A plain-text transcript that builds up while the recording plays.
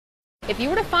if you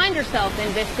were to find yourself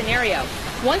in this scenario,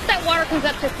 once that water comes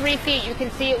up to 3 feet, you can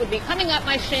see it would be coming up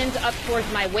my shins up towards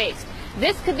my waist.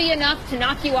 This could be enough to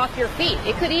knock you off your feet.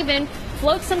 It could even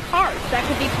float some cars that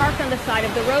could be parked on the side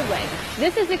of the roadway.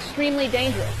 This is extremely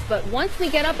dangerous, but once we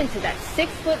get up into that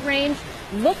 6-foot range,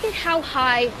 look at how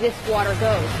high this water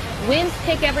goes. Winds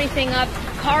pick everything up.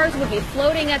 Cars would be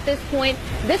floating at this point.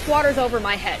 This water's over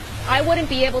my head. I wouldn't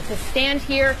be able to stand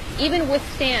here, even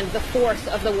withstand the force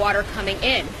of the water coming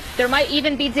in. There might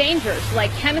even be dangers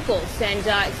like chemicals and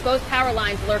exposed power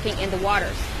lines lurking in the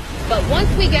waters. But once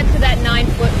we get to that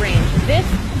 9-foot range, this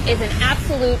is an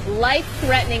absolute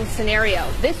life-threatening scenario.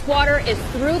 This water is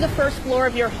through the first floor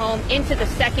of your home into the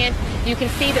second. You can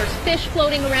see there's fish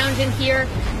floating around in here.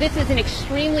 This is an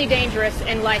extremely dangerous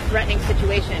and life-threatening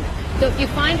situation. So if you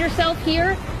find yourself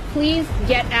here, please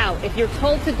get out. If you're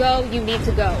told to go, you need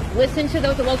to go. Listen to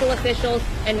those local officials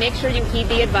and make sure you heed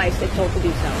the advice if told to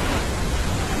do so.